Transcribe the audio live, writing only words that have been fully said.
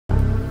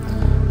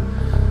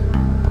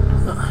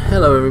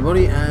Hello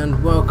everybody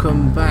and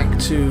welcome back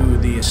to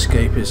the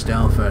Escapist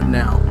Alpha.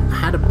 Now, I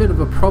had a bit of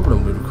a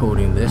problem with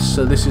recording this,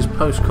 so this is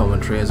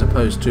post-commentary as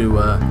opposed to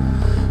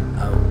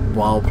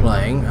while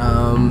playing.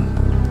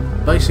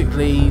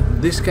 Basically,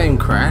 this game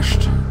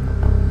crashed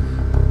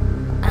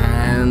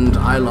and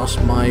I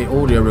lost my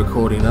audio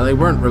recording. Now, they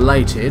weren't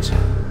related.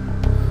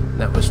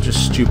 That was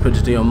just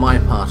stupidity on my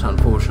part,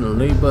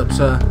 unfortunately, but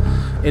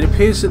it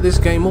appears that this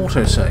game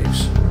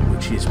autosaves,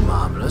 which is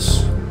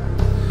marvellous.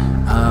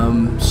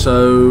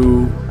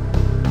 So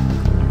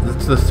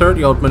the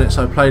 30 odd minutes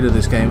I played of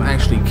this game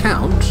actually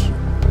count.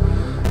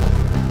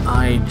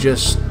 I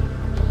just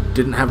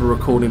didn't have a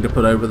recording to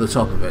put over the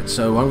top of it,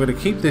 so I'm going to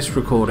keep this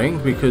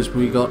recording because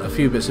we got a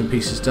few bits and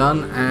pieces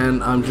done,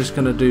 and I'm just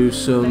going to do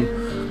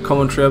some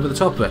commentary over the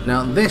top of it.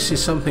 Now, this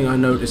is something I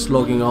noticed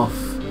logging off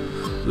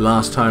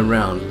last time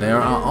round.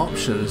 There are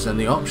options, and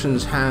the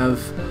options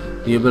have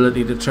the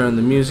ability to turn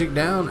the music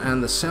down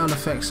and the sound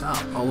effects up.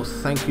 Oh,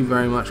 thank you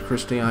very much,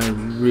 Christy.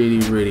 I'm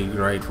really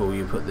grateful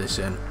you put this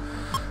in.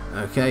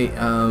 Okay,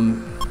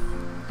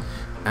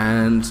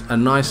 and a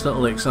nice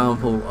little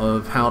example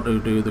of how to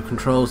do the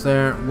controls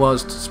there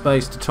was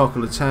space to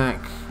toggle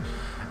attack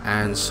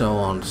and so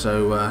on.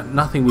 So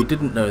nothing we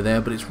didn't know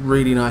there, but it's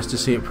really nice to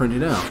see it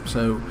printed out.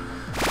 So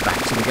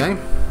back to the game.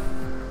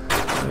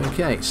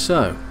 Okay,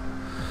 so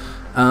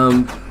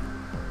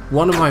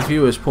one of my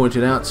viewers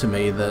pointed out to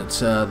me that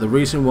the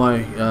reason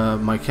why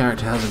my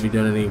character hasn't been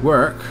doing any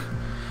work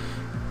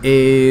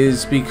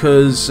is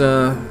because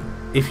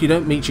if you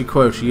don't meet your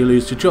quota, you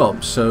lose your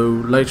job. So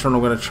later on I'm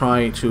going to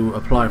try to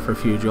apply for a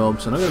few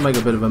jobs, and I'm going to make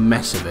a bit of a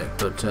mess of it,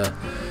 but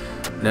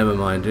never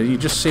mind.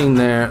 You've just seen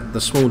there the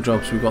small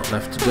jobs we've got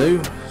left to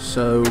do,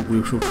 so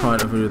we shall try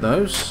to do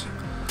those.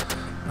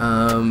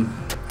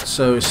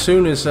 So as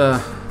soon as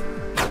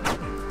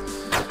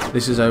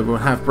this is over, we'll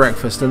have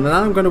breakfast, and then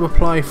I'm going to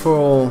apply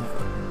for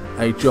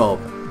a job.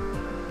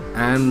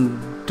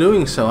 And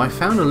doing so, I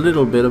found a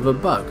little bit of a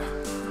bug.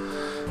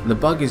 The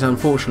bug is,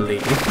 unfortunately,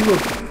 if you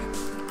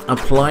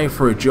apply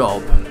for a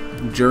job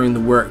during the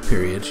work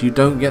period, you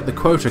don't get the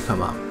quota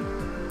come up.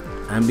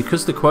 And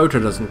because the quota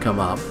doesn't come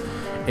up,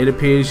 it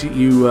appears that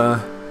you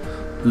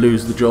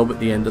lose the job at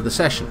the end of the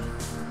session,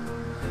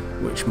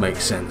 which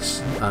makes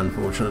sense,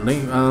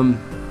 unfortunately.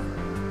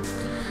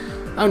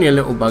 Only a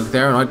little bug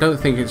there, and I don't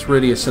think it's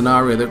really a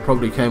scenario that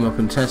probably came up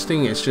in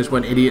testing. It's just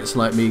when idiots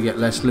like me get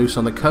less loose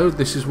on the code,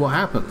 this is what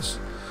happens.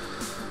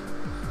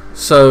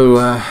 So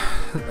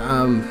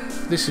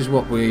this is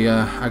what we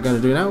are going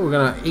to do now. We're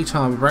going to eat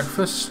our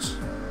breakfast,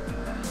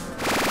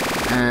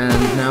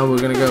 and now we're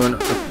going to go and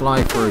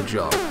apply for a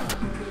job.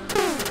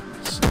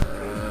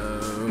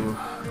 So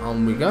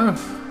on we go.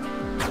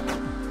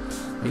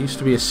 I used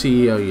to be a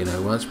CEO, you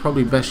know. Well, it's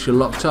probably best you're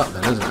locked up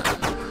then, isn't it?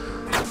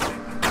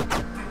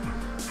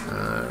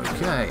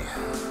 Okay,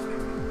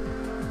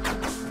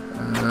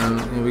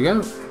 here we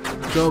go.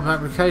 Job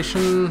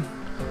application,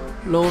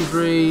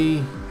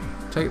 laundry,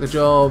 take the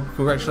job,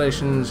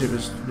 congratulations,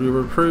 you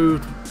were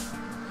approved.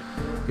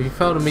 If you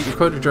fail to meet your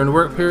quota during the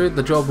work period,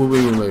 the job will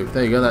be removed.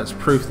 There you go, that's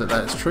proof that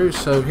that's true.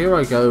 So here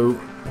I go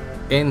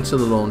into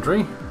the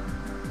laundry,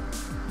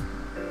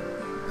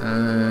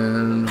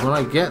 and when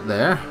I get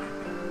there,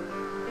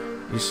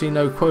 you see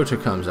no quota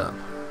comes up.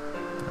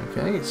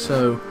 Okay,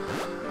 so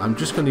I'm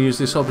just going to use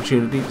this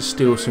opportunity to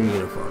steal some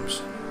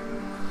uniforms.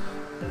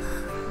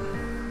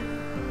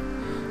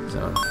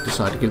 So I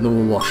decide to give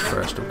them a wash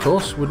first, of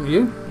course, wouldn't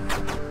you?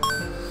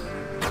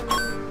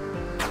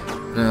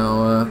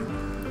 Now,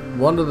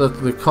 one of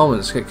the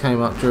comments that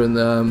came up during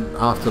the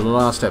after the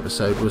last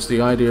episode was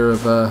the idea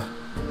of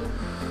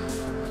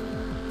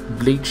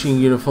bleaching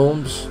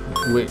uniforms,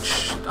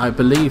 which I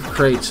believe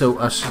creates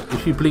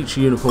if you bleach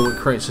a uniform, it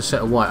creates a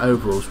set of white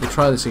overalls. We'll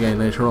try this again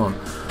later on.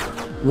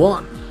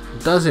 What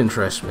does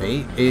interest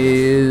me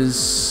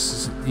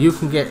is you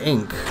can get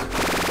ink.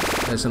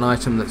 There's an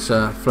item that's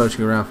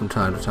floating around from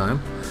time to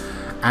time,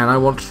 and I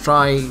want to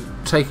try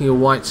taking a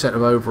white set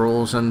of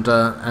overalls and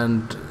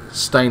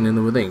staining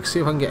them with ink. See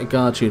if I can get a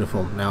guard's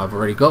uniform. Now, I've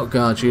already got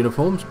guard's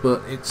uniforms,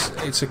 but it's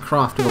a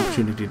crafting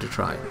opportunity to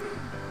try.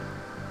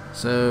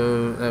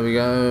 So there we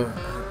go.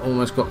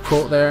 Almost got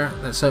caught there.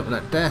 Let's open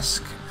that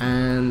desk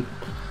and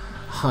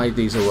hide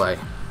these away.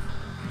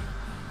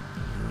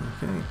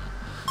 Okay.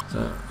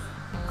 So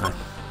I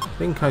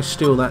think I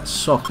steal that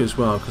sock as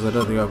well, because I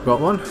don't think I've got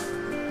one.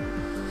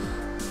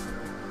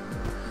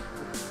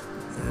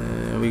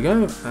 There we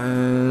go,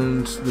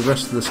 and the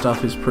rest of the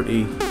stuff is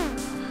pretty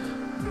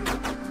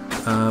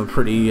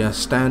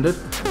standard.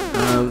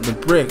 The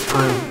brick,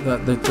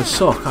 the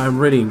sock, I'm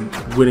really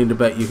willing to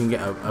bet you can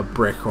get a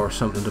brick or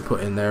something to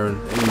put in there, and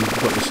you've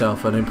got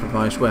yourself an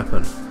improvised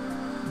weapon.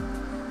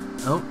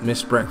 Oh,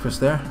 missed breakfast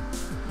there.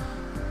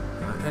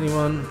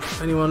 Anyone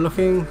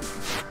looking?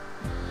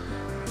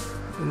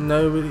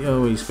 Nobody.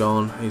 Oh, he's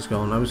gone. He's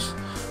gone. I was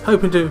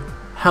hoping to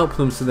help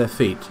them to their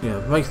feet, you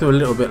know, make them a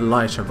little bit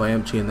lighter by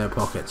emptying their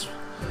pockets,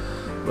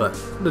 but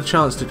the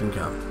chance didn't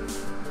come.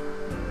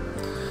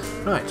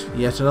 Right,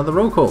 yet another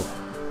roll call.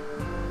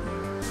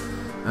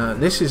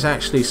 This is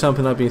actually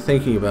something I've been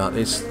thinking about.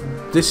 It's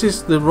this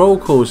is the roll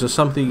calls are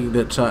something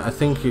that I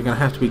think you're going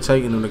to have to be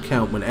taken into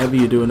account whenever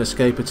you do an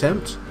escape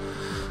attempt,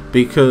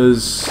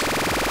 because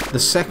the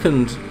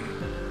second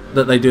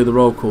that they do the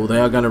roll call, they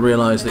are going to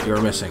realise that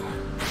you're missing.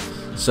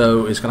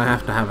 So it's going to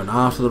happen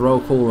after the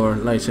roll call or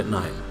late at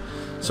night.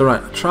 So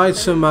right, I tried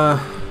some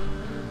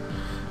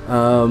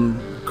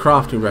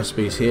crafting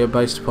recipes here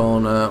based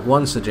upon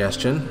one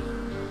suggestion,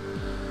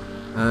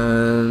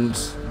 and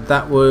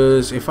that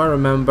was, if I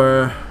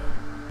remember,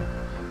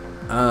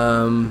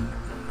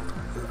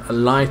 a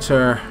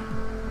lighter,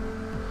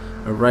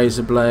 a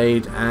razor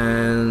blade,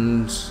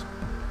 and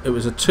it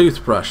was a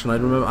toothbrush. And I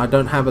remember I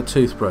don't have a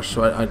toothbrush,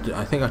 so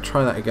I think I'll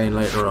try that again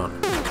later on.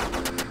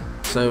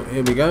 So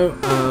here we go,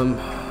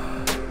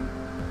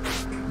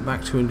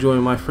 back to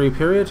enjoying my free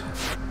period,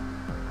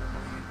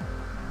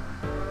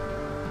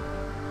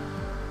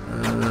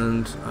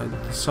 and I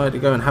decided to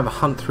go and have a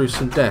hunt through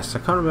some desks. I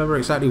can't remember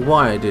exactly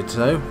why I did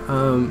so.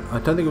 I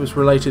don't think it was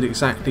related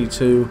exactly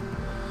to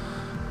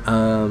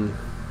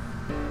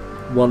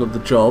one of the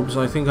jobs.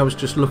 I think I was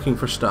just looking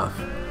for stuff.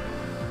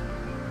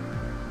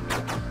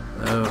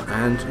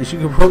 And as you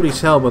can probably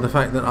tell by the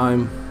fact that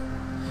I'm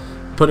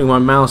putting my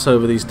mouse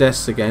over these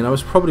desks again, I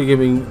was probably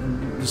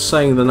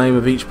saying the name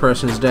of each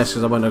person's desk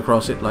as I went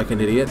across it like an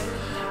idiot.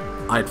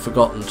 I'd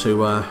forgotten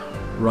to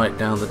write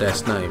down the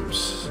desk names,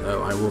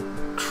 so I will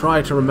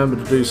try to remember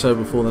to do so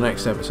before the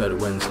next episode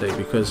of Wednesday,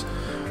 because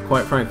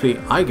quite frankly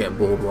I get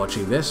bored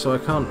watching this, so I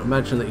can't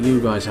imagine that you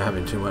guys are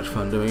having too much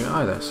fun doing it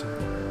either.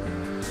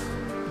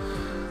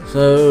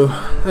 So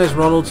there's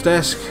Ronald's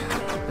desk.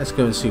 Let's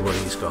go and see what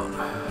he's got.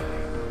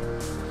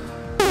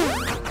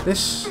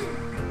 This,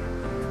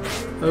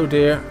 oh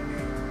dear.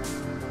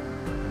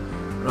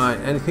 Right,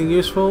 anything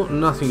useful?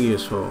 Nothing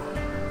useful.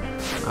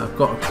 I've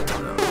got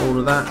all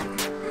of that.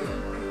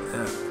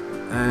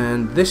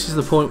 And this is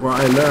the point where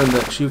I learned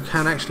that you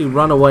can actually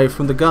run away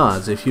from the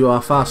guards if you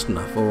are fast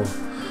enough, or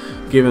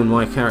given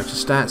my character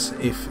stats,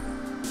 if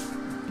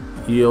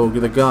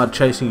the guard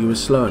chasing you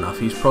is slow enough.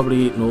 He's probably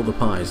eaten all the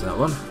pies, that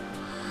one.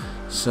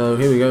 So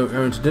here we go,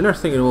 going to dinner,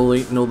 thinking of all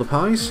eating all the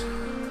pies.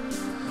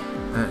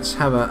 Let's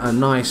have a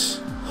nice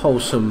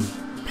wholesome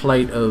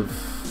plate of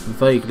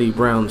vaguely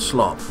brown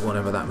slop,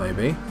 whatever that may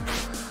be.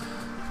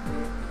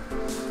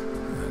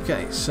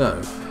 Okay,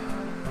 so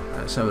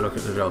let's have a look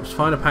at the jobs.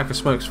 Find a pack of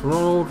smokes for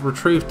Ronald,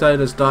 retrieve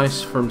Data's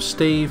dice from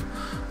Steve,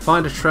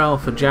 find a trowel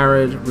for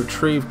Jared,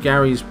 retrieve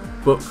Gary's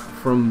book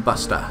from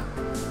Buster.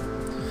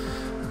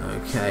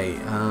 Okay,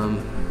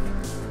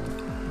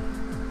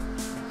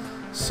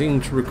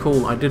 seem to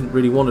recall I didn't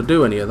really want to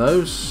do any of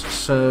those,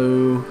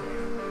 so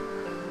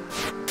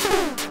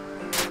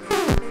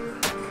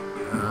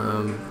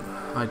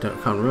I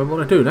can't remember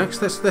what I do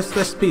next.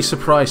 Let's be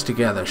surprised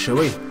together, shall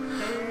we?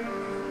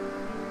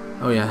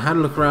 Oh yeah, I had a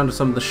look around at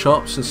some of the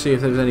shops and see if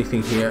there was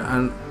anything here,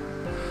 and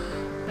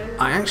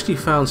I actually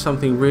found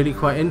something really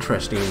quite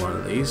interesting in one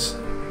of these.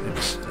 It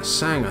was a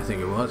Sang, I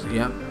think it was.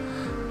 Yep,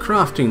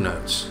 crafting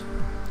notes,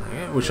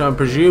 which I'm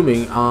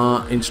presuming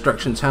are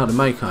instructions how to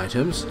make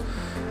items.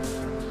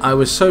 I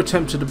was so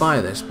tempted to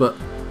buy this, but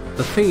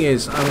the thing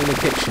is, I'm in the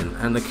kitchen,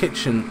 and the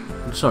kitchen,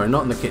 sorry,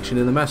 not in the kitchen,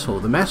 in the mess hall.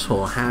 The mess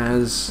hall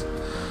has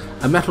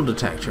a metal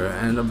detector,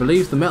 and I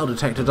believe the metal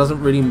detector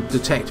doesn't really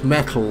detect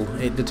metal,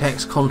 it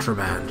detects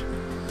contraband.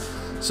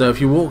 So if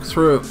you walk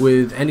through it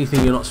with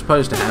anything you're not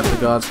supposed to have, the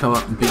guards come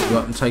up and beat you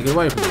up and take it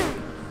away from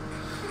you.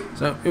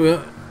 So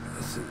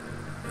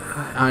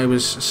I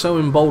was so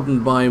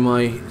emboldened by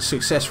my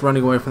success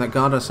running away from that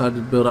guard, I decided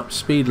to build up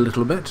speed a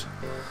little bit.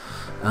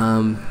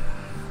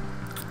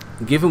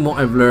 Given what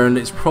I've learned,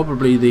 it's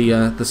probably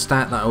the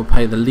stat that I will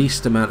pay the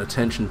least amount of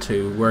attention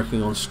to,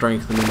 working on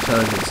strength and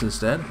intelligence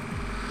instead.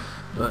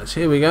 But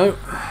here we go,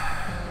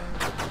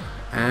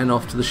 and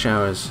off to the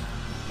showers.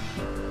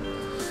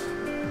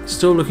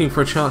 Still looking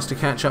for a chance to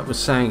catch up with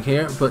Sang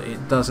here, but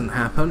it doesn't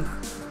happen.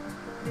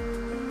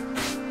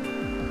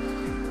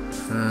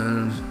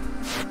 And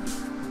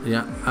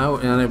yeah,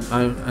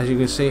 as you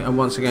can see,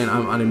 once again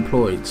I'm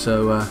unemployed,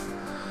 so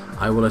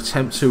I will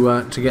attempt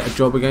to get a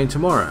job again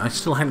tomorrow. I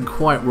still hadn't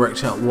quite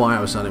worked out why I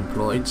was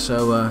unemployed,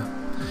 so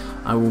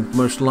I will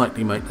most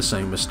likely make the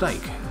same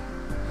mistake.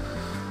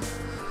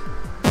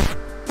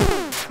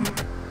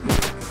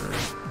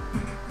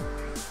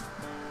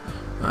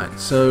 Right,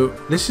 so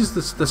this is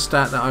the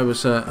stat that I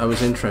was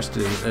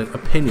interested in.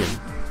 Opinion.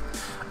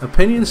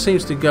 Opinion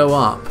seems to go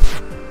up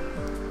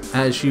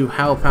as you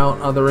help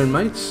out other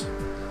inmates.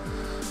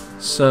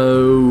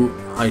 So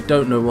I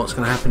don't know what's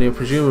going to happen here.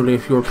 Presumably,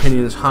 if your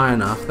opinion is high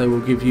enough, they will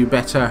give you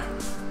better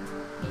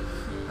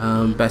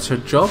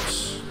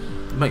jobs.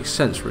 It makes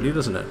sense, really,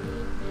 doesn't it?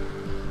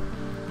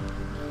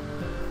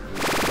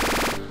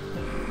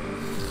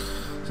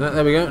 So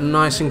there we go,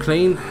 nice and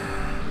clean.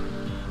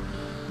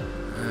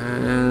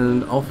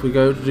 And off we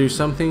go to do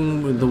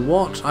something with the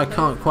what I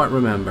can't quite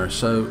remember,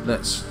 so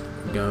let's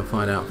go and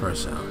find out for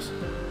ourselves.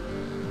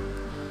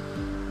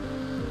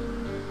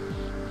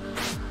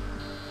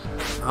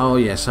 Oh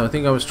yes, I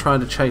think I was trying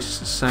to chase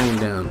Sang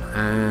down,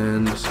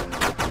 and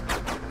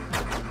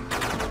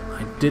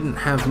I didn't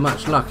have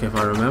much luck, if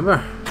I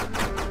remember.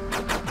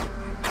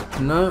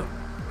 No.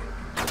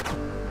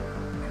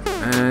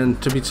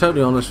 And to be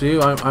totally honest with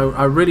you,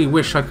 I really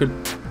wish I could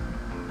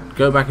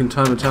go back in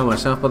time and tell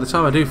myself by the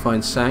time I do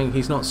find Sang,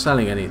 he's not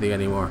selling anything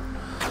anymore,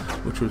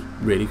 which was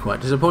really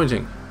quite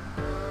disappointing.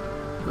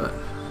 But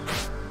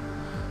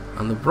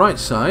on the bright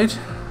side,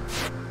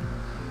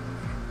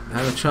 I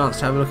have a chance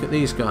to have a look at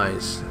these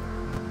guys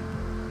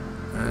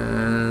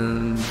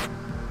and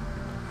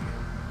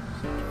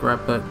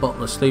grab that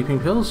bottle of sleeping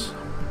pills.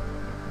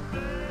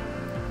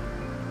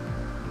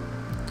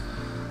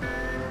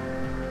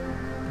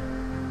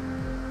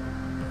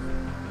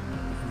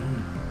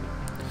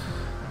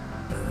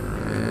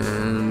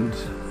 And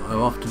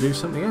I'm off to do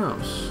something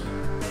else.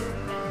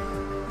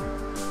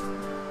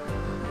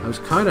 I was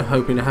kind of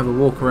hoping to have a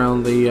walk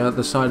around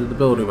the side of the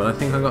building, but I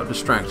think I got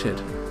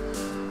distracted.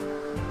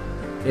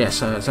 Yes,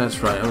 that's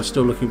right, I was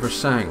still looking for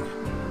Sang.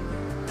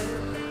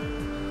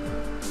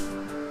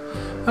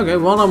 Okay,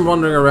 while I'm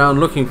wandering around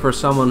looking for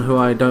someone who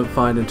I don't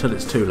find until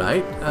it's too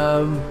late,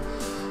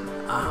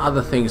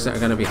 other things that are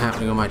going to be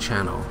happening on my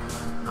channel.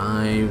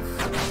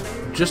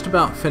 I've just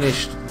about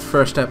finished the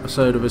first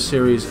episode of a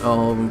series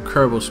of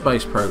Kerbal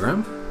Space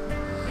Program,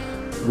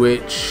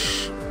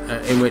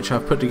 in which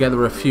I've put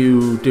together a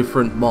few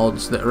different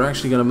mods that are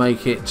actually going to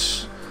make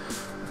it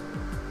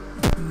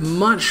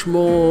much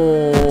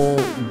more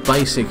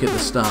basic at the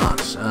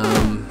start.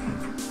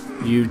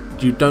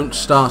 You don't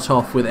start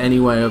off with any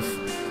way of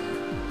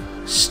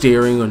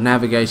steering or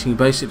navigating.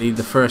 Basically,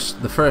 the first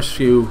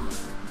few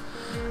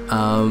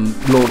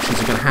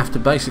launches are going to have to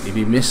basically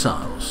be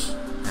missiles,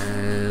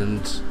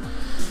 and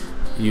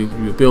you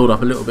build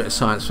up a little bit of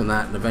science from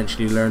that, and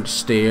eventually learn to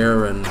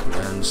steer and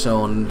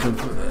so on.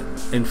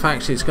 In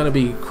fact, it's going to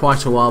be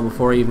quite a while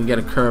before I even get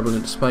a Kerbal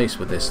into space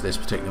with this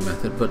particular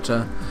method, but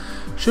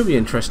should be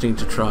interesting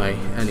to try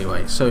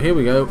anyway. So here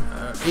we go,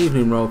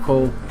 evening roll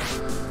call,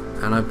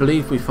 and I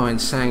believe we find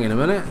Sang in a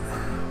minute.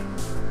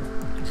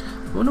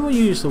 What do I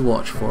use the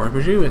watch for? I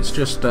presume it's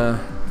just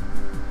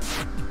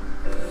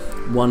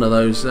one of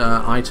those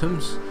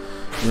items.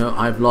 You know,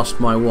 I've lost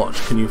my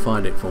watch, can you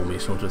find it for me,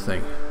 sort of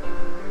thing.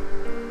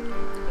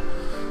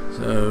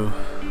 So,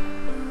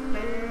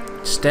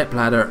 step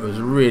ladder was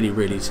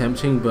really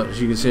tempting, but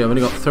as you can see I've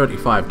only got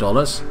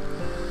 $35,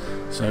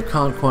 so I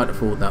can't quite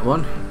afford that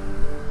one.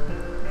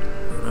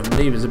 I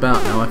believe it's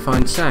about now I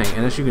find Sang,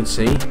 and as you can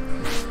see,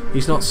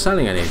 he's not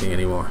selling anything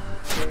anymore.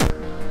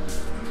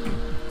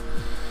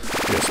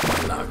 Just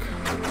my luck.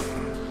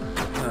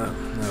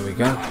 There we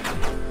go.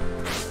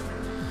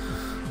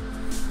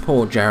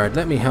 Poor Jared,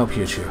 let me help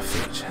you to your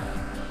feet.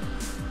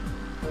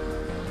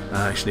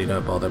 Actually,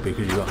 don't bother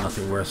because you've got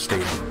nothing worth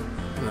stealing.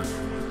 No.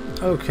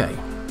 Okay.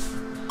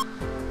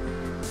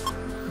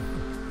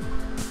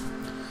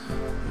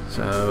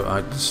 So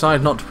I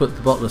decided not to put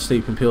the bottle of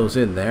sleeping pills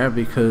in there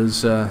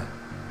because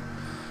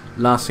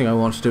last thing I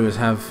want to do is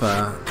have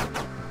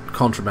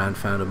contraband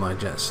found in my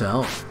jet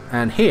cell.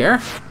 And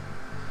here,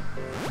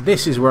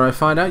 this is where I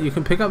find out you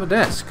can pick up a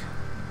desk.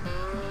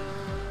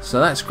 So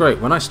that's great.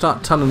 When I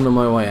start tunneling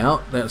my way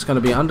out, that's going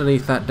to be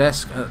underneath that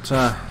desk at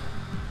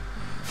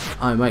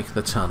I make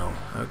the tunnel.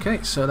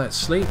 Okay, so let's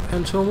sleep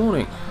until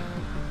morning.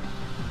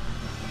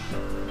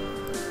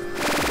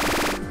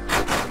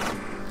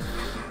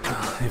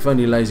 If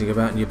only lazing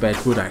about in your bed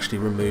would actually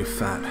remove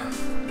fat.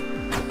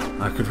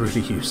 I could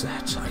really use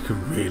that. I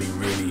could really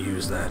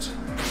use that.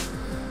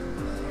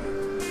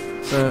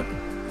 So,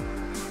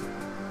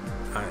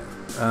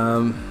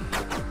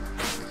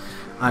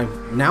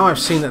 now I've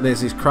seen that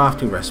there's these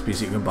crafting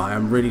recipes you can buy.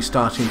 I'm really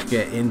starting to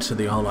get into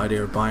the whole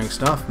idea of buying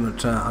stuff,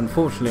 but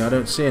unfortunately I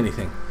don't see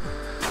anything.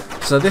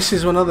 So this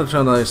is another one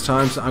of those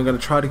times that I'm going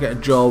to try to get a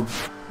job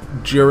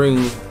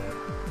during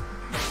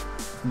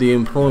the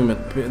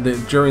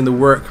during the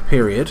work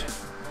period,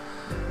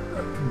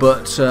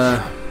 but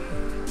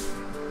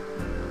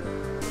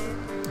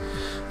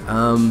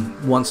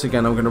once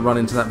again I'm going to run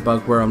into that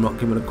bug where I'm not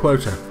given a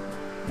quota.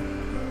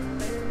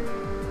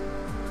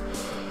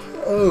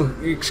 Oh,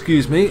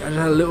 excuse me, I just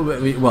had a little bit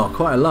of a, well,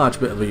 quite a large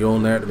bit of a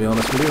yawn there, to be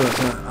honest with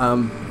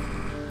you.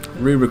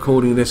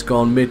 Re-recording this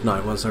gone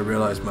midnight once I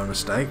realised my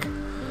mistake.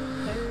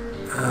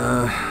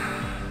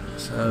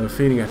 So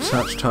feeling a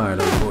touch tired,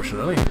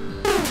 unfortunately.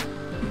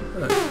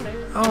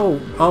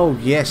 Oh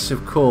yes,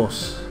 of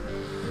course.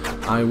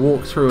 I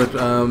walked through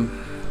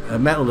a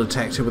metal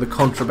detector with a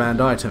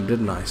contraband item,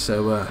 didn't I?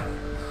 So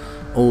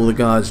all the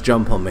guards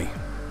jump on me.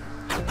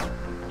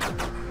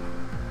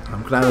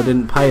 I'm glad I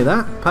didn't pay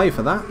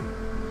for that.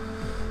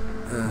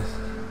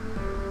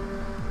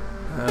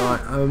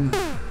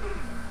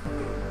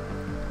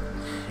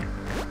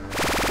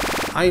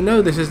 I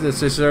know this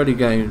is early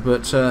game,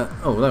 but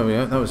oh, there we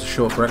go. That was a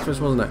short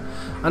breakfast, wasn't it?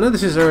 I know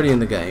this is early in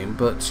the game,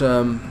 but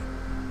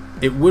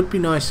it would be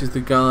nice if the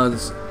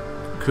guards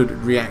could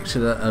react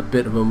to a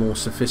bit of a more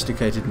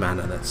sophisticated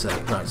manner, let's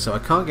say. Right, so I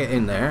can't get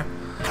in there,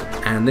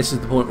 and this is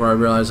the point where I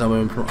realise I'm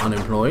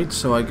unemployed,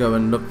 so I go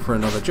and look for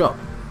another job.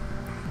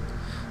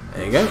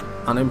 There you go,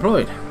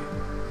 unemployed.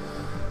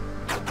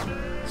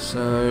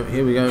 So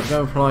here we go,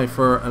 go apply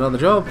for another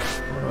job.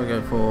 What do I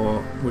go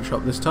for? Wood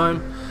shop this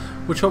time.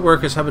 Woodshop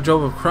workers have a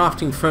job of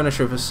crafting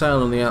furniture for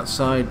sale on the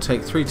outside.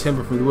 Take 3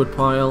 timber from the wood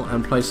pile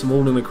and place them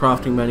all in the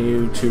crafting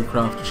menu to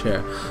craft a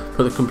chair.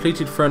 Put the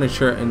completed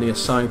furniture in the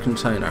assigned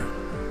container.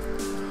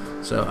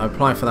 So I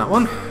apply for that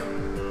one.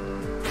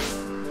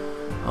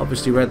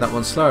 Obviously read that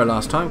one slower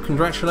last time.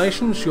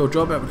 Congratulations, your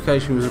job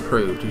application was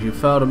approved. If you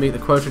fail to meet the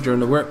quota during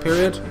the work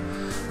period,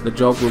 the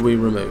job will be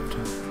removed.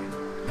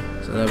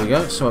 So there we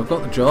go. So I've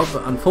got the job,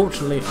 but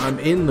unfortunately I'm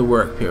in the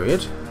work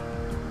period.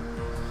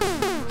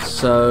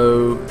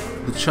 So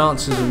the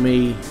chances of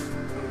me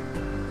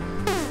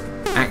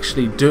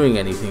actually doing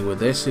anything with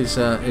this is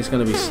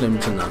going to be slim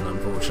to none,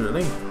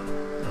 unfortunately.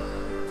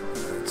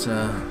 But,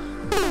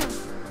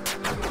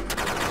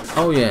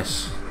 oh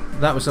yes,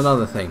 that was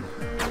another thing.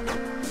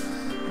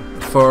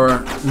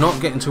 For not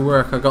getting to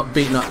work, I got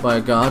beaten up by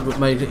a guard, which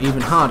made it even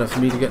harder for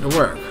me to get to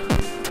work.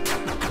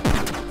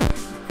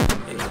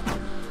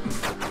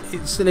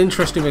 It's an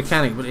interesting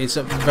mechanic, but it's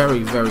very,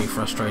 very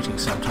frustrating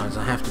sometimes,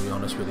 I have to be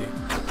honest with you.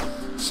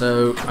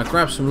 So I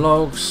grabbed some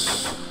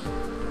logs.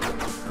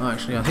 Oh,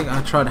 actually, I think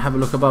I tried to have a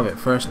look above it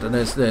first, and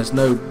there's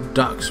no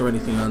ducks or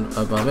anything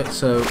above it.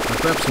 So I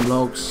grabbed some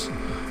logs,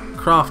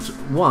 craft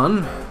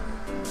one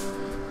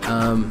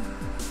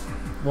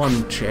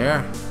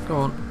chair. Go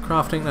on,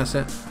 crafting. That's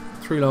it.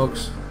 3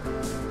 logs.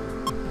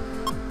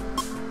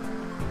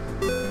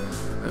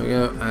 There we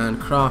go, and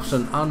craft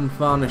an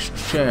unvarnished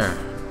chair.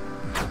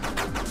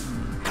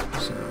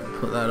 So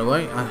put that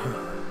away.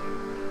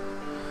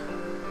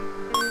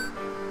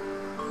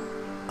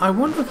 I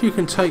wonder if you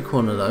can take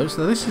one of those.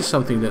 Now this is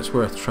something that's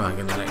worth trying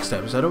in the next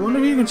episode. I wonder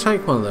if you can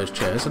take one of those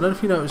chairs. I don't know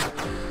if you noticed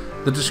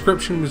the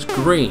description was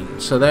green,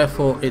 so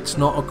therefore it's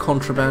not a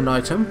contraband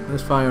item,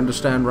 if I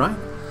understand right.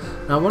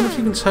 Now I wonder if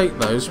you can take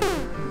those,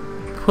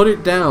 put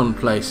it down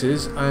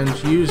places and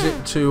use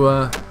it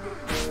to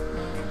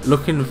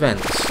look in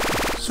vents.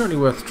 Certainly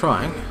worth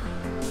trying.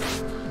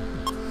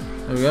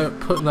 There we go,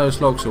 putting those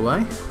logs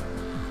away.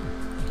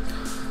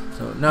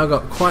 So now I've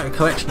got quite a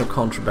collection of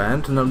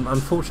contraband, and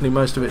unfortunately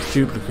most of it's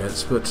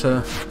duplicates, but it's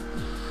going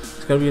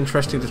to be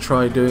interesting to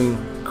try doing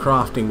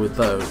crafting with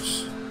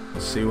those.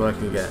 Let's see what I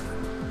can get.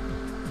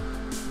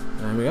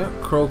 There we go,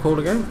 crawl call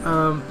again.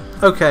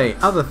 Okay,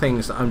 other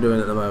things that I'm doing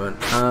at the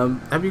moment.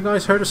 Have you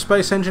guys heard of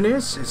Space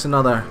Engineers? It's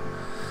another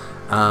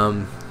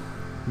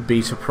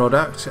beta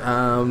product.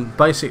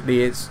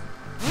 Basically it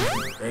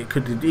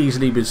could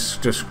easily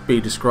just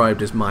be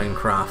described as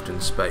Minecraft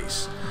in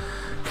space.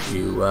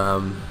 You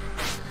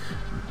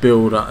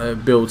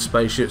build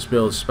spaceships,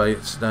 build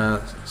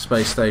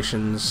space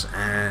stations,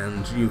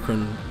 and you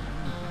can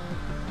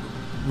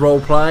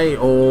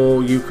roleplay,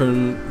 or you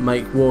can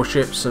make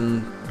warships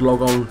and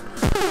log on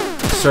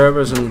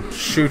servers and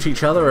shoot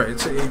each other.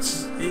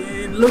 It's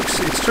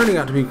turning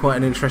out to be quite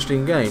an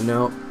interesting game.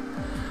 Now,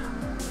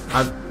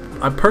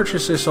 I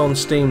purchased this on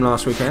Steam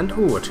last weekend.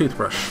 Ooh, a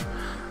toothbrush.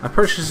 I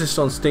purchased this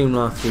on Steam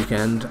last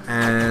weekend,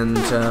 and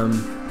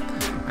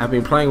I've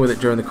been playing with it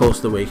during the course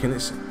of the week, and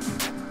it's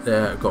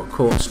got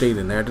caught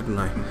stealing there, didn't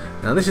I?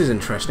 Now this is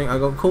interesting. I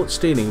got caught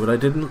stealing, but I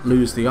didn't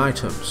lose the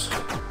items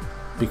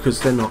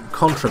because they're not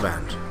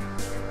contraband,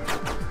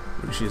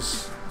 which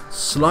is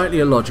slightly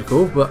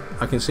illogical, but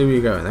I can see where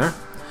you're going there.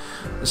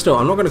 Still,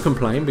 I'm not going to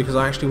complain because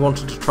I actually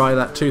wanted to try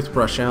that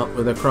toothbrush out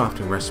with a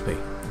crafting recipe.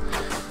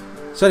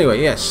 So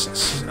anyway,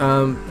 yes.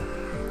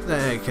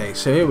 Okay,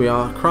 so here we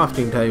are,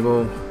 crafting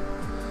table.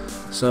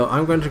 So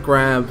I'm going to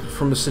grab,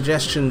 from the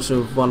suggestions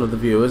of one of the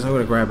viewers, I'm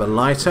going to grab a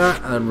lighter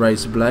and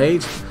razor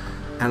blade,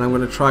 and I'm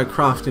going to try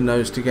crafting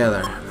those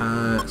together.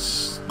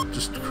 Let's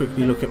just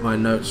quickly look at my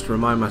notes to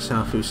remind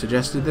myself who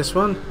suggested this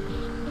one,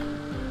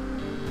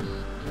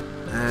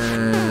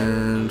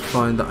 and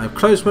find that I've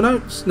closed my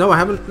notes. No, I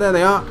haven't. There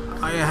they are.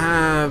 I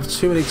have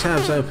too many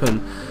tabs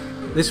open.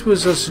 This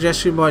was a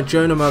suggestion by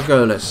Jonah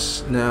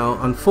Margolis. Now,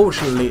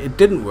 unfortunately, it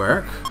didn't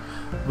work,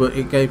 but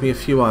it gave me a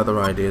few other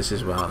ideas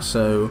as well.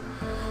 So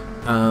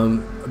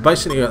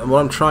basically what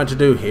I'm trying to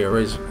do here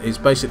is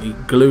basically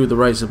glue the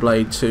razor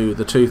blade to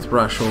the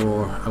toothbrush,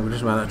 or I'm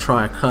just about to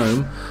try a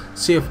comb,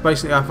 see if I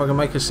can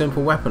make a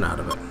simple weapon out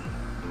of it.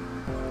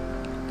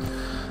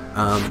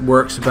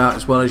 Works about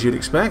as well as you'd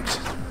expect.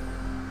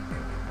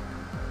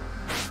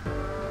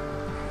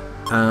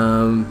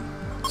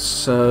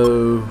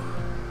 So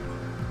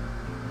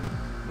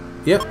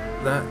yep,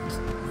 that.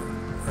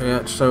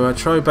 Yeah, so I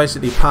tried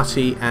basically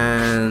putty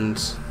and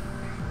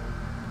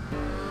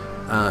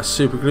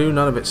super glue.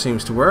 None of it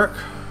seems to work,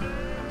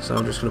 so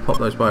I'm just going to pop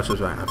those items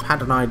back. I've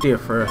had an idea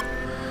for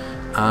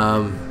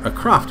a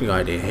crafting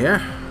idea here,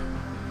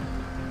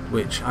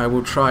 which I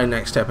will try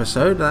next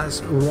episode.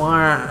 That's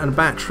wire and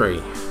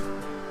battery.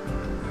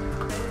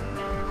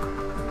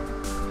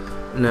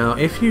 Now,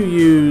 if you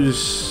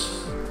use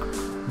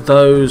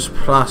those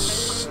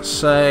plus,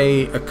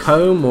 say, a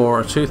comb or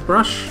a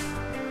toothbrush,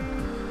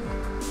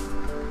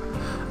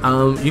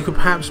 you could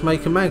perhaps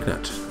make a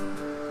magnet.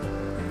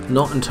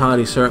 Not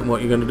entirely certain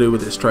what you're going to do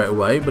with it straight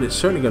away, but it's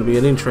certainly going to be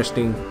an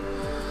interesting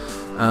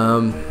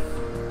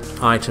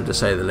item, to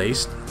say the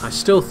least. I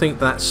still think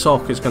that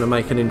sock is going to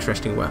make an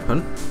interesting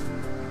weapon.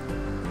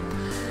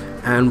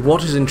 And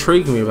what is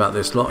intriguing me about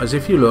this lot is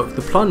if you look,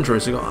 the plunger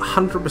has got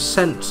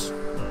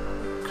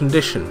 100%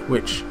 condition,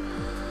 which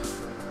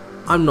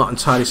I'm not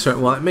entirely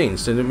certain what that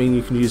means. Does it mean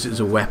you can use it as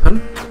a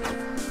weapon?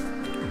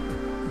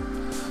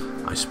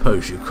 I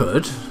suppose you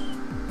could.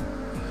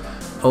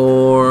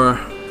 Or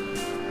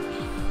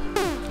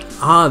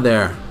are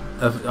there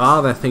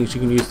things you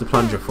can use the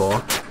plunger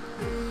for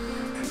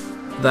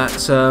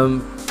that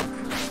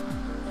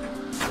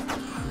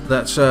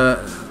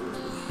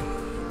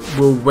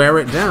will wear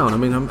it down? I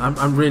mean,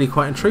 I'm really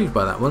quite intrigued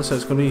by that one, so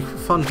it's going to be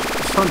fun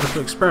to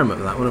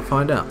experiment with that one and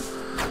find out.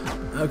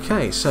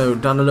 Okay, so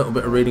done a little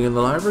bit of reading in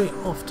the library,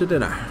 off to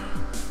dinner.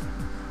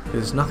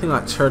 There's nothing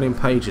like turning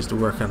pages to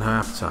work on her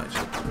appetite.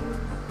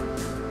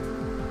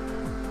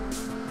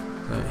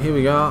 So here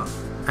we go,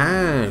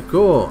 and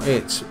cool,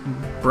 it's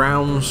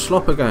brown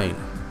slop again.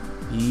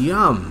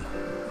 Yum!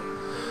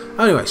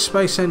 Anyway,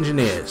 Space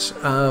Engineers.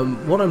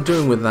 What I'm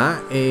doing with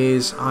that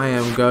is I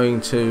am going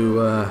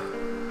to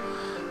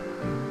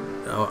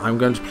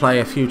play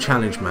a few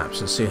challenge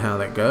maps and see how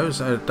that goes.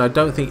 I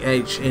don't think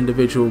each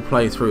individual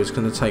playthrough is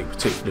going to take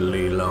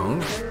particularly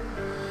long,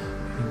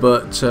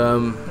 but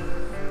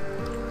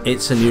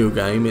it's a new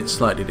game, it's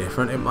slightly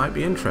different, it might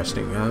be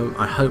interesting.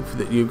 I hope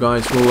that you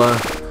guys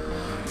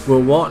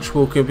will watch,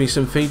 will give me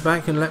some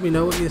feedback and let me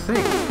know what you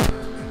think.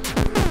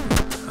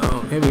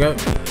 Oh, here we go,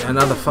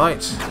 another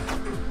fight.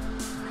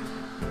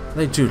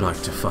 They do like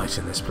to fight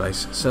in this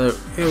place. So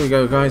here we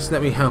go, guys,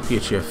 let me help you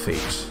to your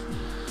feet.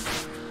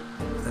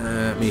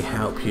 Let me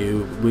help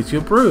you with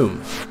your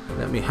broom.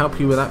 Let me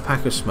help you with that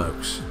pack of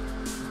smokes.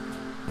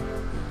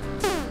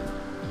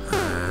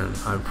 And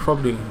I'm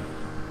probably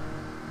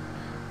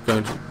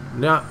going to...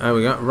 No, there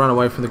we go. Run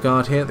away from the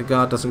guard here. The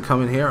guard doesn't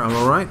come in here. I'm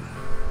alright.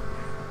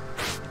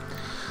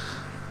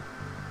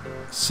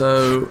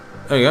 So,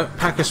 there you go.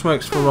 Pack of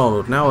smokes for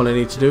Ronald. Now all I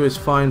need to do is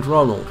find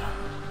Ronald.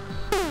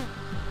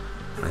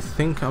 I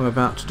think I'm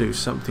about to do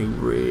something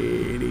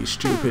really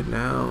stupid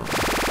now.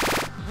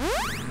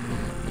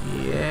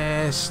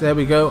 Yes, there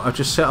we go. I've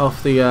just set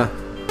off the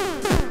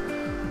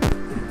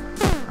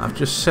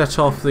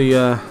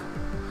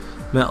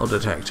metal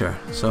detector,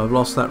 so I've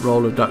lost that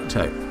roll of duct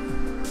tape,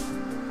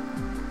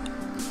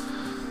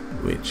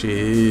 which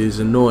is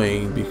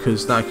annoying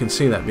because I can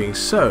see that being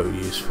so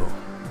useful.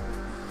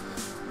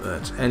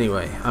 But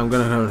anyway, I'm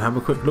going to go and have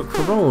a quick look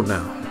for Ronald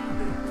now.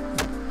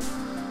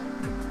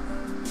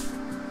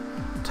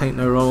 Tain't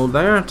no Ronald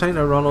there, tain't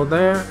no Ronald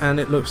there, and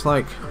it looks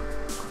like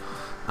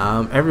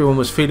everyone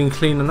was feeling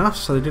clean enough,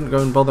 so they didn't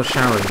go and bother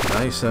showering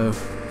today, so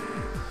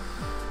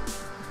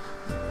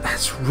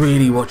that's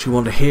really what you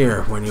want to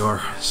hear when you're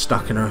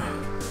stuck in a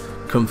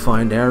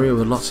confined area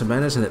with lots of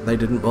men, isn't it? They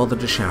didn't bother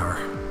to shower.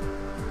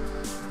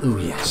 Ooh,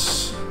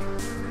 yes.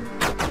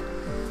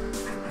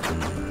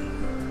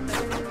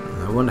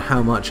 I wonder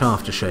how much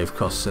aftershave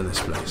costs in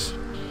this place.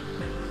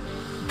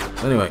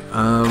 So anyway,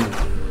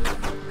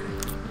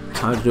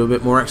 time to do a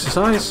bit more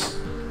exercise,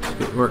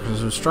 get working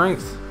some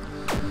strength.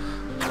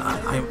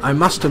 I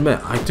must admit,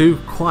 I do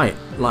quite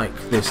like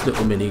this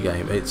little mini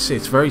game. It's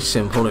very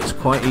simple. It's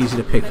quite easy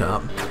to pick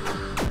up.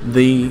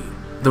 The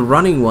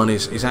running one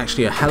is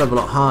actually a hell of a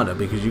lot harder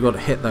because you've got to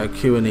hit that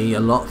Q and E a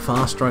lot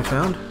faster, I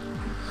found.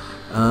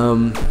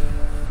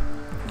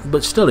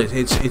 But still,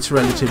 it's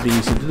relatively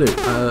easy to do.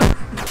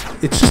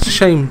 It's just a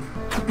shame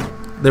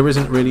there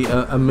isn't really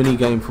a mini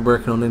game for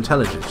working on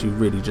intelligence. You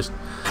really just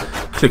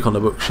click on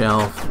the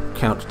bookshelf,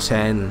 count to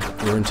 10,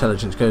 your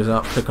intelligence goes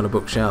up. Click on a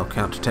bookshelf,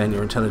 count to 10,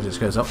 your intelligence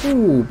goes up.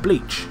 Ooh,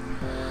 bleach.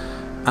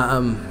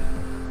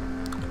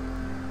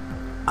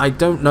 I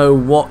don't know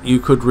what you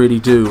could really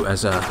do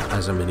as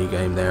a mini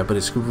game there, but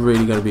it's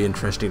really going to be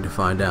interesting to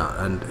find out.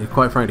 And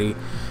quite frankly,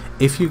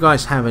 if you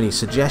guys have any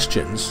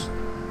suggestions,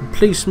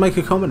 please make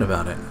a comment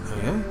about it.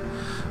 Okay?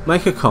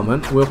 Make a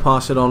comment. We'll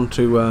pass it on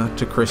to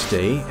Chris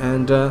D,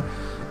 and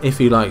if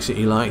he likes it,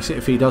 he likes it.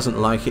 If he doesn't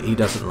like it, he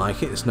doesn't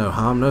like it. It's no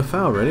harm, no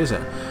foul, really, is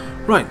it?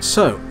 Right,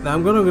 so now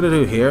what I'm going to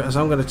do here is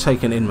I'm going to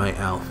take an inmate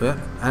outfit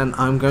and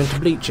I'm going to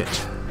bleach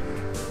it.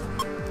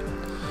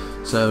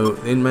 So,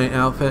 inmate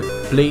outfit,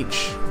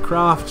 bleach,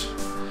 craft,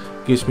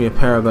 gives me a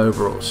pair of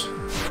overalls.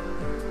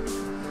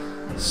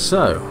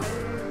 So,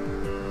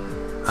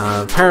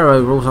 pair of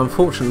overalls,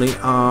 unfortunately,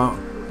 are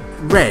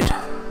red,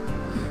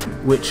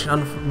 which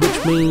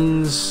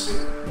means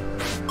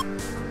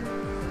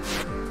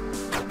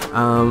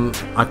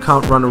I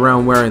can't run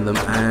around wearing them.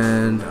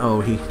 And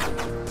okay,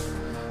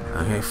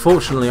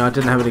 fortunately I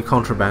didn't have any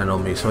contraband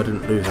on me, so I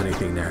didn't lose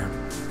anything there.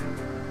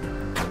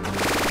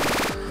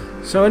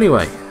 So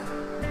anyway,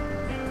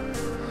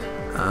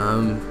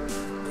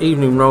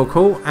 evening roll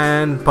call,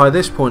 and by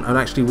this point I'd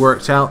actually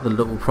worked out the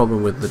little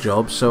problem with the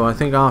job, so I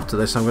think after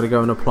this I'm going to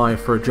go and apply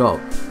for a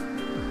job.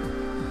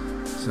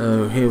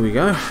 So here we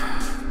go.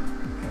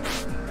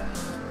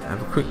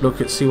 Have a quick look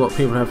at see what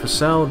people have for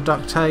sale.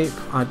 Duct tape.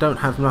 I don't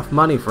have enough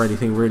money for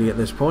anything really at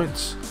this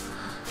point,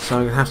 so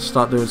I'm going to have to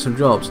start doing some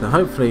jobs. Now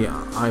hopefully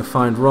I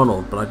find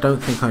Ronald, but I don't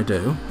think I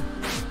do,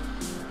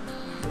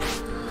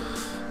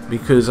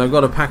 because I've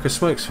got a pack of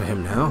smokes for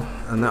him now,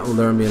 and that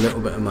will earn me a little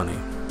bit of money.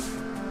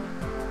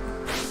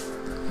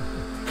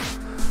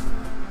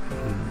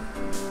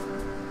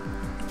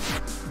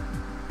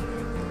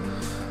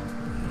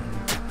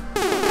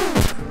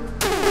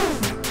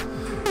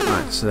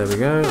 so there we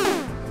go.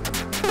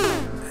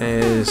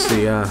 There's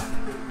the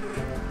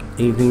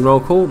evening roll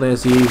call.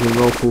 There's the evening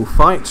roll call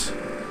fight.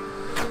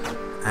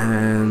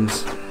 And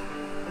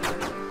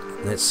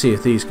let's see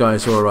if these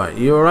guys are alright.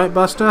 You alright,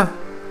 Buster?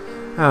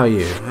 How are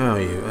you? How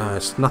are you?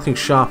 It's nothing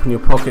sharp in your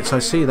pockets, I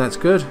see. That's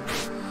good.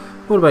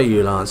 What about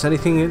you, Lance?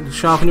 Anything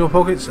sharp in your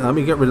pockets? Let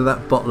me get rid of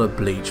that bottle of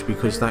bleach,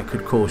 because that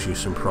could cause you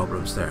some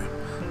problems there.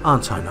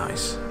 Aren't I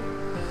nice?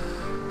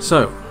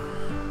 So,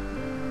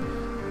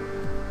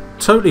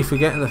 totally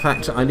forgetting the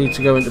fact that I need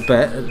to go into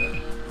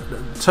bed.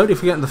 Totally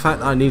forgetting the fact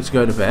that I need to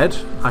go to bed.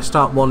 I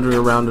start wandering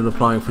around and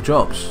applying for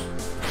jobs.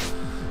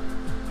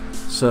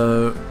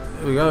 So,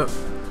 here we go.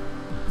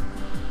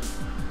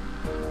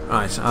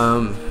 Right,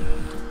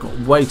 got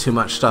way too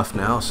much stuff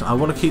now, so I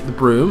want to keep the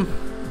broom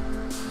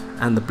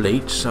and the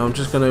bleach, so I'm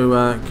just going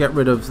to get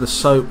rid of the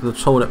soap, the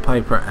toilet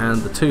paper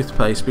and the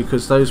toothpaste,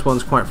 because those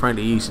ones quite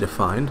frankly easy to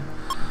find.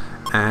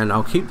 And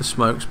I'll keep the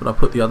smokes, but I'll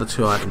put the other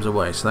two items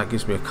away, so that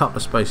gives me a couple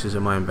of spaces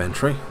in my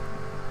inventory.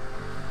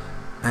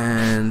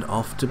 And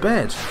off to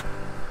bed.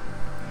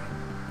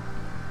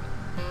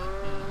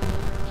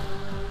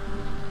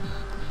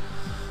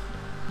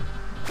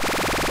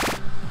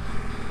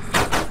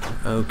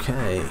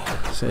 Okay,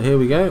 so here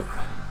we go.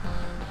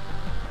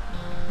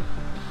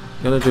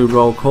 Going to do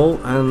roll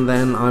call, and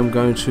then I'm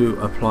going to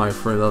apply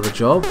for another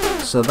job,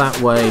 so that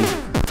way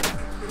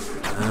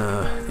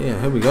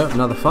yeah, here we go,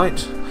 another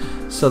fight,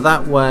 so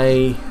that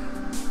way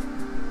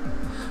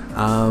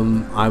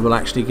I will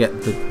actually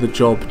get the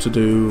job to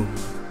do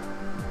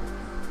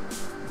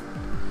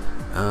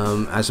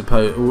as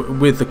opposed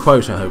with the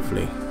quota,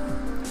 hopefully.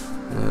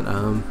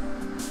 And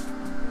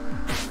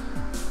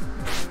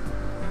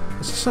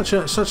it's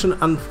such an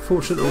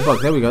unfortunate little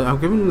bug. There we go. I'll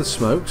give him the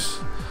smokes.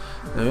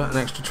 There we got an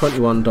extra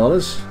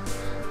 $21.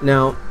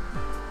 Now,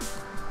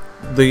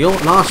 the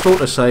last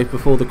autosave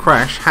before the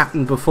crash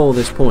happened before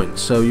this point,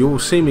 so you will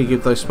see me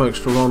give those smokes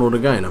to Ronald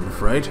again, I'm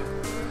afraid.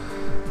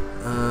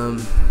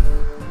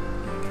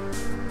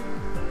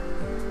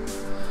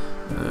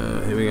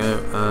 Here we go.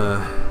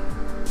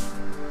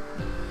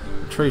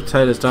 Retrieve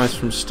Taylor's dice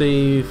from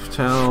Steve.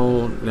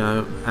 Tell,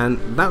 no, and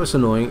that was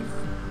annoying.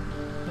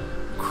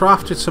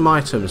 Crafted some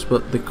items,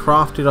 but the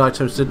crafted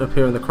items didn't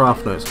appear in the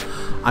craft notes.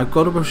 I've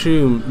got to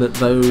presume that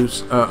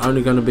those are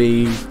only going to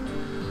be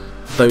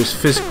those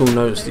physical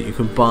notes that you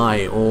can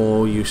buy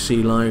or you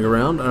see lying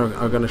around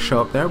are going to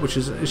show up there, which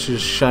is it's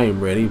just a shame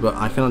really, but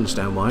I can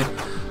understand why.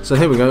 So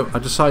here we go. I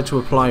decided to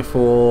apply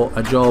for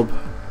a job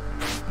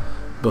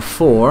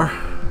before.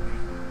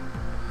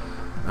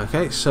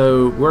 Okay,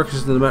 so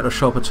workers in the metal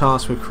shop are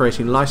tasked with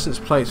creating license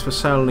plates for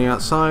sale on the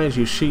outside.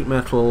 Use sheet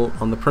metal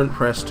on the print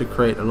press to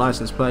create a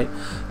license plate.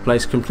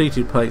 Place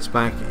completed plates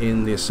back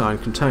in the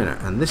assigned container.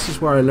 And this is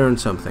where I learned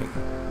something.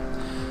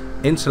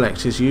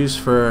 Intellect is used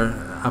for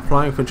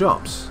applying for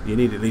jobs. You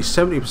need at least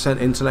 70%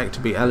 intellect to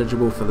be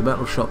eligible for the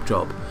metal shop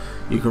job.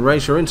 You can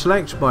raise your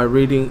intellect by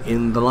reading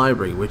in the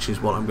library, which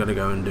is what I'm going to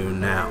go and do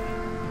now.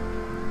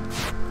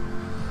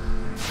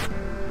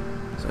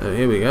 So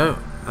here we go.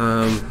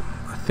 I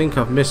think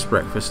I've missed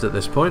breakfast at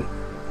this point.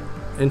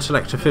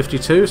 Intellect to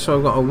 52, so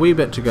I've got a wee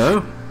bit to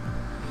go.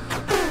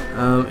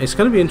 It's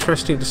going to be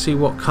interesting to see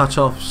what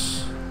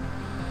cut-offs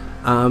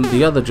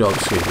the other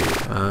jobs give you.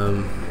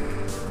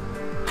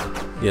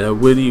 You know,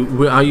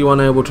 are you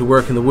unable to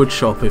work in the wood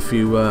shop if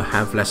you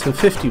have less than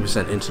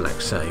 50%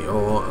 intellect, say,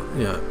 or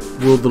you know,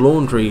 will the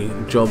laundry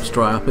jobs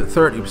dry up at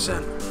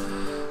 30%?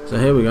 So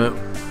here we go,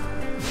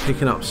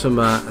 picking up some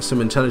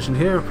intelligence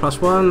here.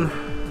 +1,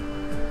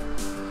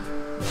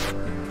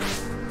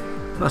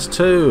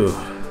 +2,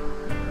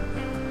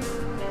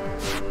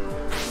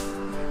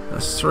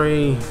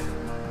 +3.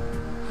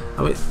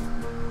 I mean,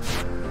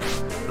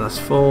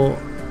 +4.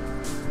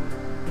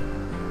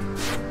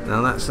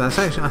 Now that's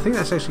actually, I think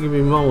that's actually going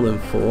to be more than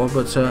 4,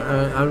 but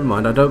I don't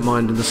mind. I don't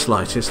mind in the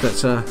slightest.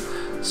 That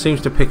seems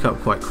to pick up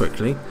quite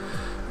quickly.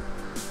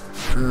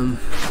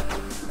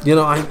 You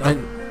know,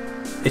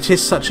 it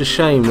is such a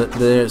shame that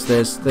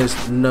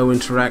there's no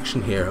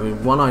interaction here. I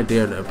mean, one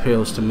idea that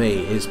appeals to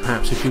me is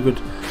perhaps if you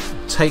could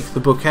take the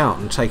book out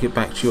and take it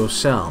back to your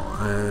cell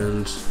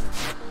and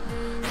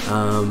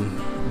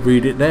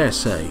read it there,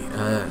 say.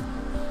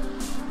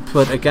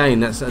 But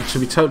again, that's to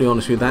be totally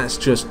honest with you, that's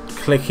just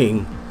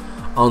clicking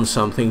on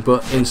something,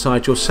 but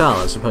inside your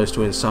cell as opposed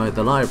to inside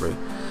the library.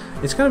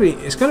 I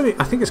think it's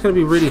gonna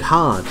be really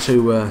hard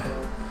to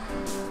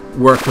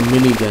work a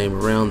mini game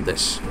around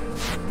this.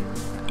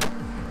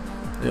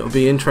 It'll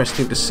be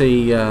interesting to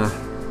see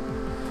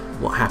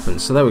what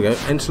happens. So there we go.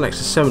 Intellect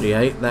is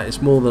 78. That is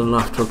more than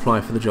enough to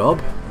apply for the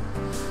job.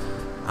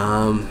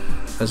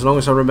 As long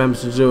as I remember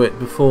to do it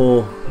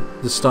before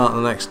the start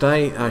of the next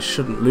day, I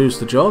shouldn't lose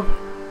the job,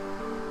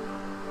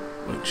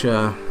 which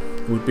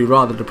would be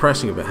rather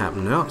depressing if it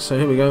happened now. So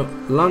here we go.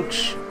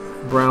 Lunch,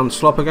 brown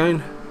slop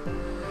again.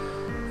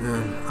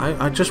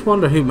 I just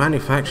wonder who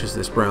manufactures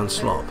this brown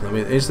slop. I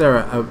mean, is there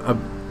a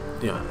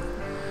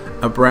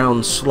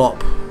brown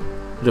slop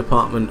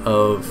department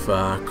of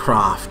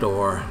craft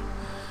or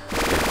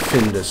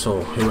Findus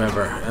or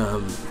whoever?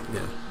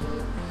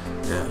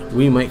 Yeah,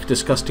 we make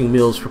disgusting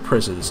meals for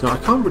prisons. Now I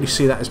can't really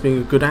see that as being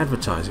a good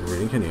advertising,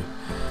 really, can you?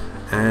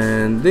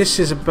 And this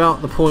is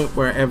about the point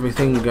where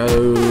everything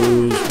goes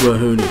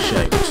wahoonie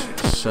shaped.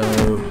 So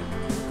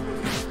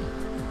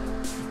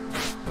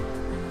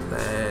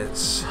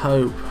let's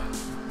hope.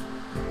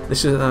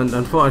 This is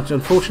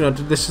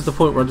unfortunately this is the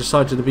point where I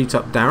decided to beat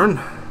up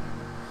Darren.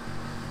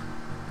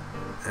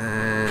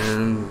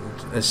 And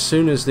as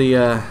soon as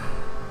the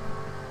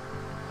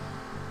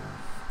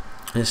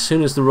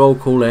roll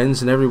call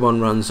ends and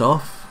everyone runs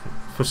off,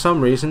 for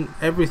some reason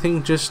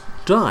everything just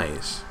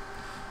dies,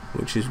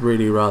 which is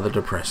really rather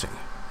depressing.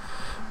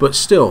 But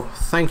still,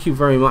 thank you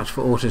very much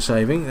for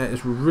autosaving. That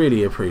is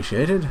really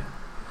appreciated.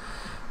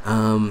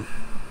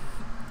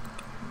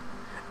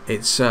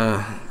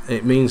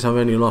 It means I've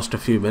only lost a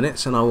few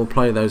minutes, and I will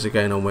play those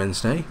again on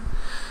Wednesday.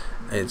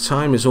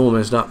 Time is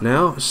almost up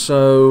now,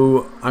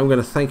 so I'm going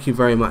to thank you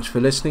very much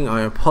for listening.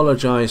 I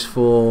apologise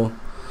for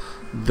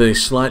the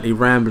slightly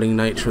rambling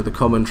nature of the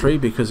commentary,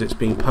 because it's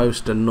being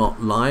posted and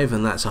not live,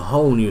 and that's a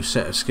whole new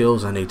set of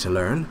skills I need to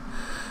learn.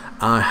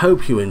 I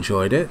hope you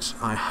enjoyed it.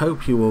 I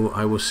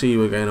will see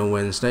you again on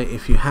Wednesday.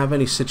 If you have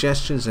any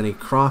suggestions, any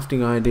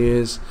crafting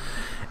ideas,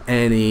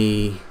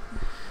 any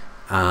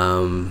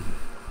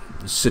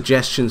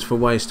suggestions for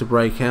ways to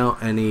break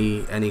out,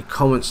 any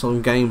comments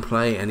on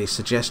gameplay, any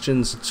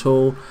suggestions at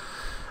all,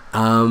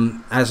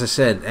 as I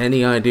said,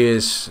 any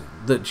ideas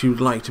that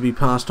you'd like to be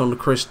passed on to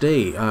Chris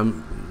D,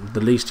 the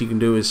least you can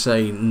do is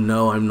say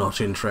no, I'm not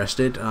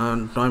interested,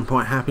 and I'm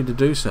quite happy to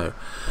do so.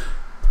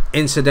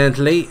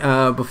 Incidentally,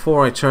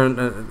 before I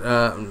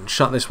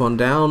shut this one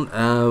down,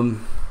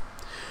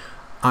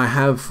 I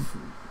have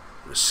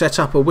set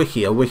up a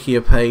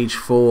Wikia page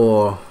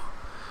for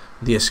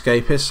the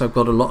Escapists. I've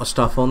got a lot of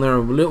stuff on there, a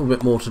little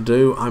bit more to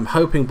do. I'm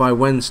hoping by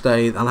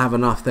Wednesday I'll have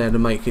enough there to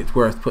make it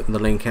worth putting the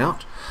link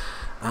out.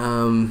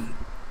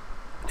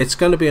 It's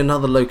going to be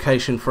another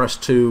location for us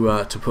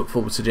to put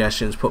forward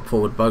suggestions, put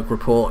forward bug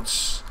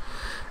reports,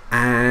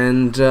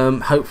 and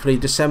hopefully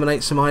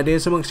disseminate some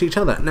ideas amongst each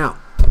other. Now,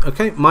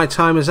 okay, my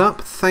time is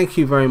up. Thank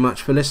you very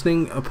much for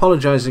listening.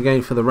 Apologise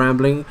again for the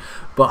rambling,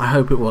 but I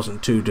hope it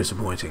wasn't too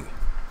disappointing.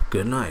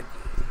 Good night.